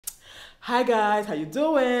Hi guys, how you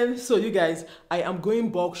doing? So you guys, I am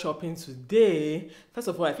going bulk shopping today. First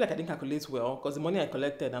of all, I feel like I didn't calculate well because the money I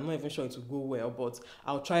collected, I'm not even sure it will go well, but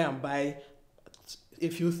I'll try and buy a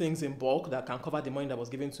few things in bulk that can cover the money that was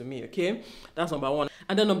given to me, okay? That's number one.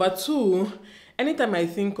 And then number two, anytime I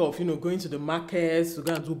think of, going to the markets to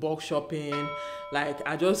go and do bulk shopping, like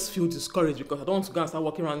I just feel discouraged because I don't want to go and start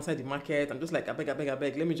walking around inside the market. I'm just like, I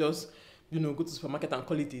beg, let me just, go to the supermarket and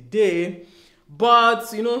call it a day. But,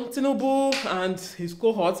 Tinubu and his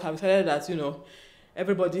cohorts have decided that,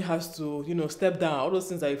 everybody has to, step down. All those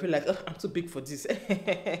things that you feel like, I'm too big for this.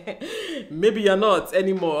 Maybe you're not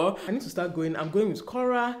anymore. I need to start going. I'm going with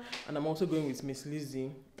KORA and I'm also going with Miss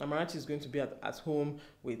Lizzie. Amarachi is going to be at home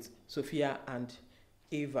with Sophia and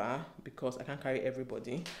Ava because I can't carry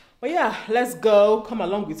everybody. But yeah, let's go. Come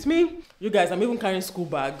along with me. You guys, I'm even carrying school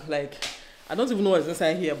bag. Like, I don't even know what's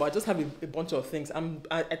inside here, but I just have a bunch of things.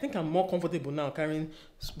 I think I'm more comfortable now carrying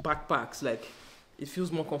backpacks. Like, it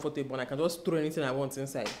feels more comfortable and I can just throw anything I want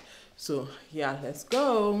inside. So yeah, let's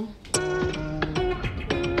go.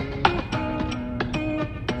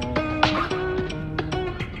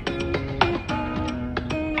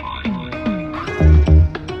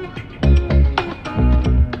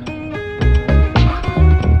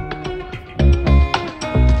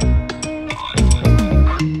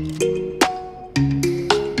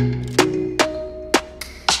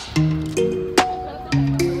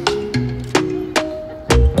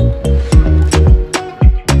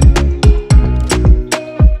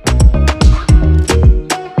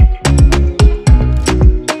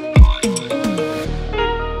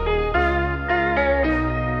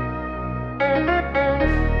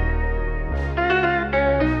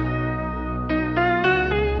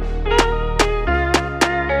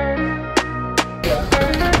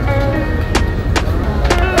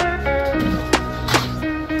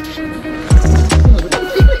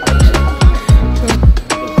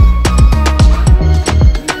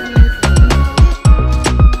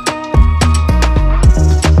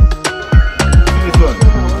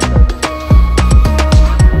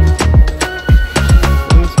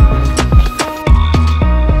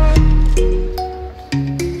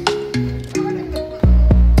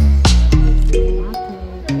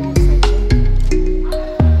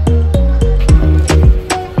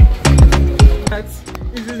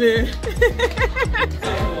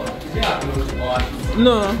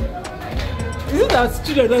 No. Is it that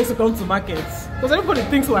children don't used to come to markets? Because everybody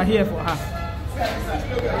thinks we are here for her.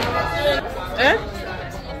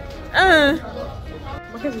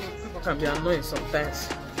 Markets people can be annoying sometimes.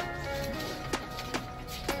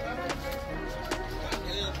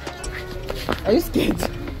 Are you scared?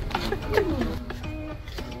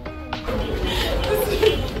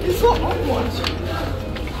 It's so awkward.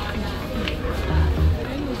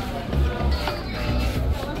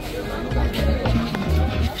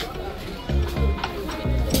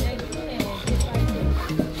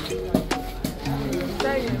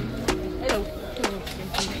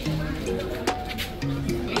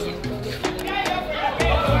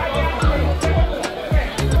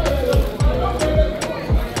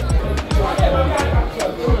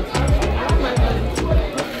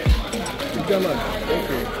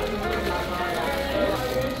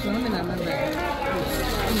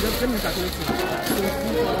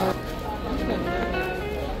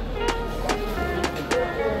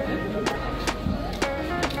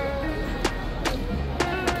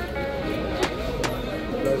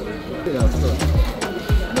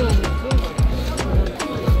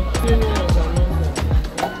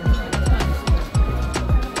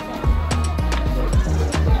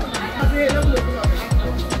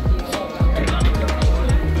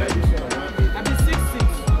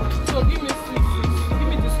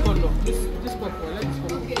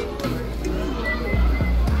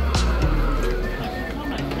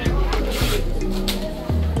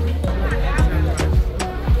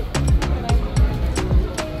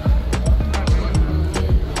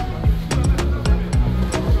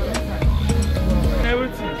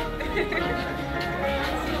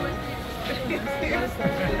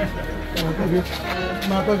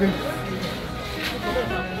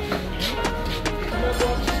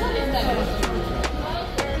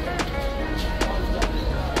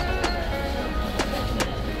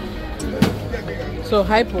 So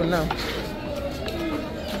hypo now.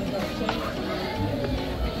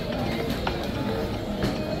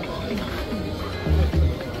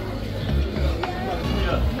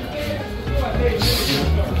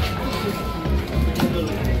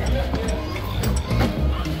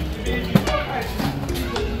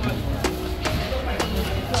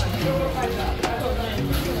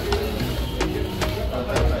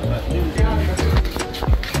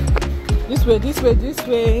 This way, this way, this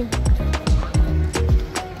way.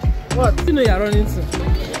 What? You know you're running to.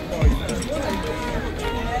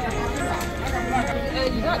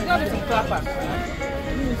 You got some clappers.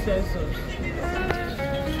 Let me say so.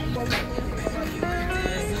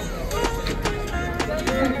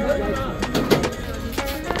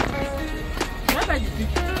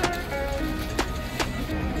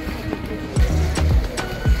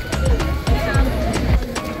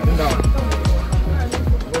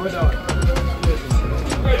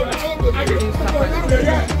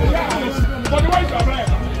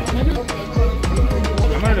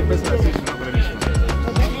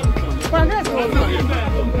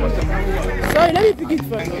 Sorry, let me pick it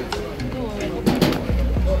first.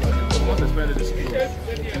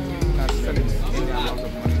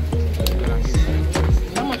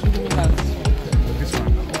 How much do you have? This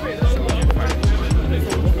one.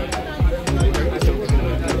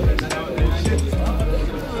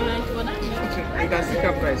 You can see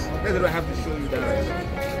cap price. That's what I have to show you that.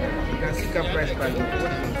 You can see cap price by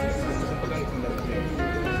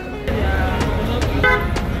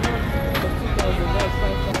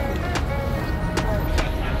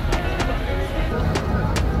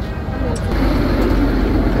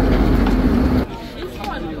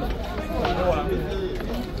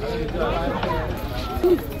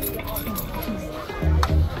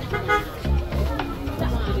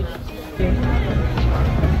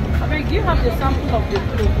do you have the sample of the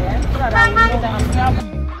clothes there? So that I will know that I'm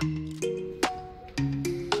traveling.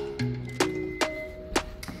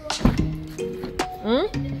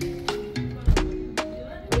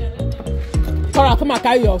 Kora, come and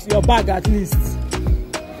carry your bag at least.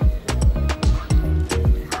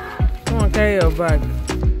 Come and carry your bag.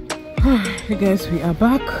 Hey guys, we are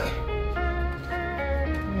back.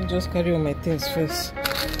 Let me just carry all my things first.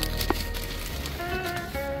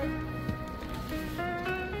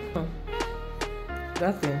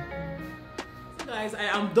 That thing. Guys, I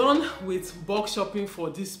am done with bulk shopping for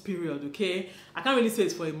this period, okay? I can't really say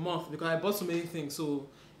it's for a month because I bought so many things, so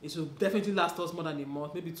it will definitely last us more than a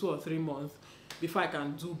month, maybe 2 or 3 months before I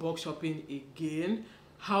can do bulk shopping again.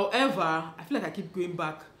 However, I feel like I keep going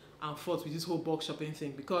back and forth with this whole bulk shopping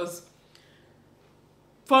thing because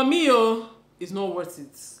for me, it's not worth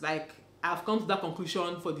it. Like, I've come to that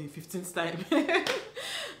conclusion for the 15th time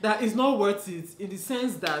that it's not worth it, in the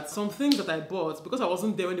sense that some things that I bought, because I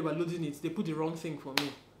wasn't there when they were loading it, they put the wrong thing for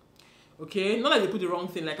me. Okay, not like they put the wrong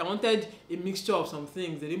thing. Like, I wanted a mixture of some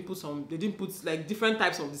things. They didn't put like different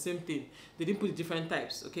types of the same thing. They didn't put the different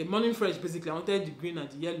types. Okay, morning fresh, basically I wanted the green and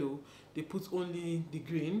the yellow. They put only the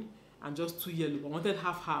green and just 2 yellow. I wanted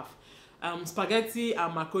half. Spaghetti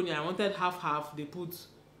and macaroni, I wanted half. They put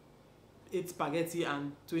 8 spaghetti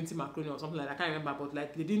and 20 macaroni or something like that. I can't remember, but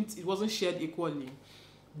like it wasn't shared equally.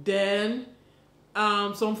 Then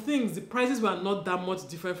some things, the prices were not that much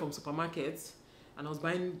different from supermarkets, and I was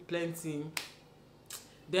buying plenty.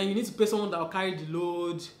 Then you need to pay someone that will carry the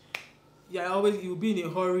load. Yeah, you'll be in a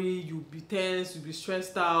hurry, you'll be tense, you'll be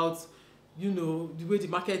stressed out. You know, the way the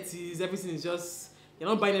market is, everything is just, you're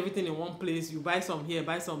not buying everything in one place. You buy some here,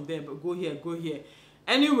 buy some there, but go here.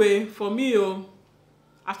 Anyway, for me,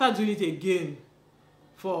 after doing it again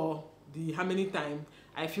for the how many time,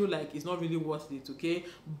 I feel like it's not really worth it, okay?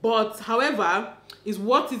 But however, it's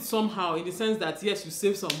worth it somehow, in the sense that yes, you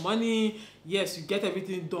save some money, yes, you get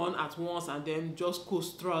everything done at once and then just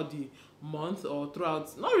coast throughout the month, or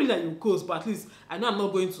throughout, not really that you coast, but at least I know I'm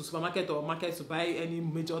not going to supermarket or market to buy any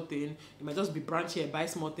major thing. It might just be branch here, buy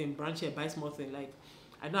small thing, branch here, buy small thing. Like,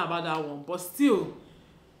 I know about that one, but still,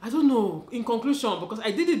 I don't know. In conclusion, because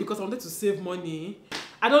I did it because I wanted to save money.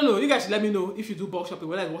 I don't know. You guys should let me know if you do bulk shopping,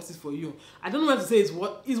 whether it's worth it for you. I don't know what to say. It's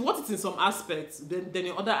worth it in some aspects. Then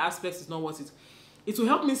in other aspects, it's not worth it. It will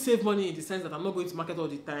help me save money in the sense that I'm not going to market all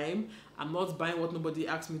the time. I'm not buying what nobody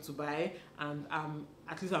asked me to buy, and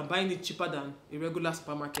at least I'm buying it cheaper than a regular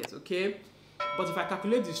supermarket. Okay, but if I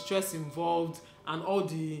calculate the stress involved and all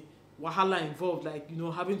the wahala involved, like, you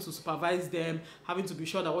know, having to supervise them, having to be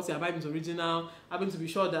sure that what you're buying is original, having to be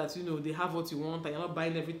sure that, you know, they have what you want and you're not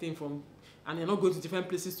buying everything from, and you're not going to different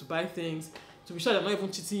places to buy things, to be sure they're not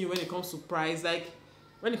even cheating you when it comes to price. Like,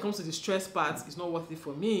 when it comes to the stress part, it's not worth it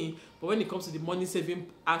for me, but when it comes to the money saving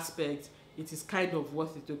aspect, it is kind of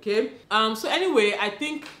worth it. Okay, so anyway, I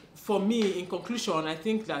think for me, in conclusion, I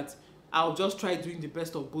think that I'll just try doing the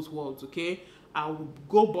best of both worlds. Okay, I'll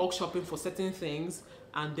go bulk shopping for certain things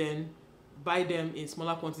and then buy them in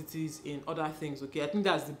smaller quantities in other things. Okay, I think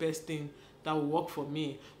that's the best thing that will work for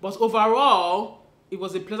me. But overall, it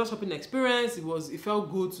was a pleasant shopping experience. It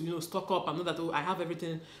felt good to, you know, stock up and know that, oh, I have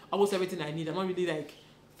everything, almost everything I need. I'm not really like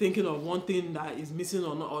thinking of one thing that is missing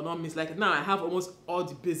or not missing. Like now I have almost all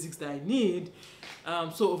the basics that I need.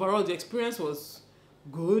 So overall the experience was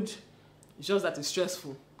good. It's just that it's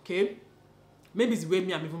stressful. Okay, maybe it's the way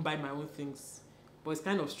I'm even buying my own things, but it's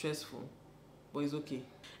kind of stressful, but it's okay.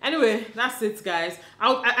 Anyway, that's it, guys.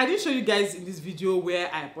 I didn't show you guys in this video where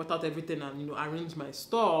I brought out everything and arranged my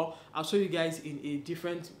store. I'll show you guys in a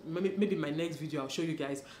different, maybe my next video I'll show you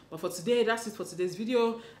guys. But for today, that's it for today's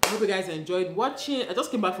video. I hope you guys enjoyed watching. I just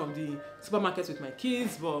came back from the supermarket with my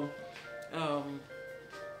kids, but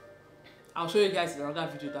I'll show you guys in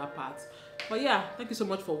another video that part. But yeah, thank you so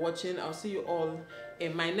much for watching. I'll see you all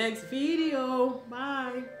in my next video.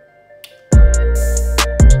 Bye.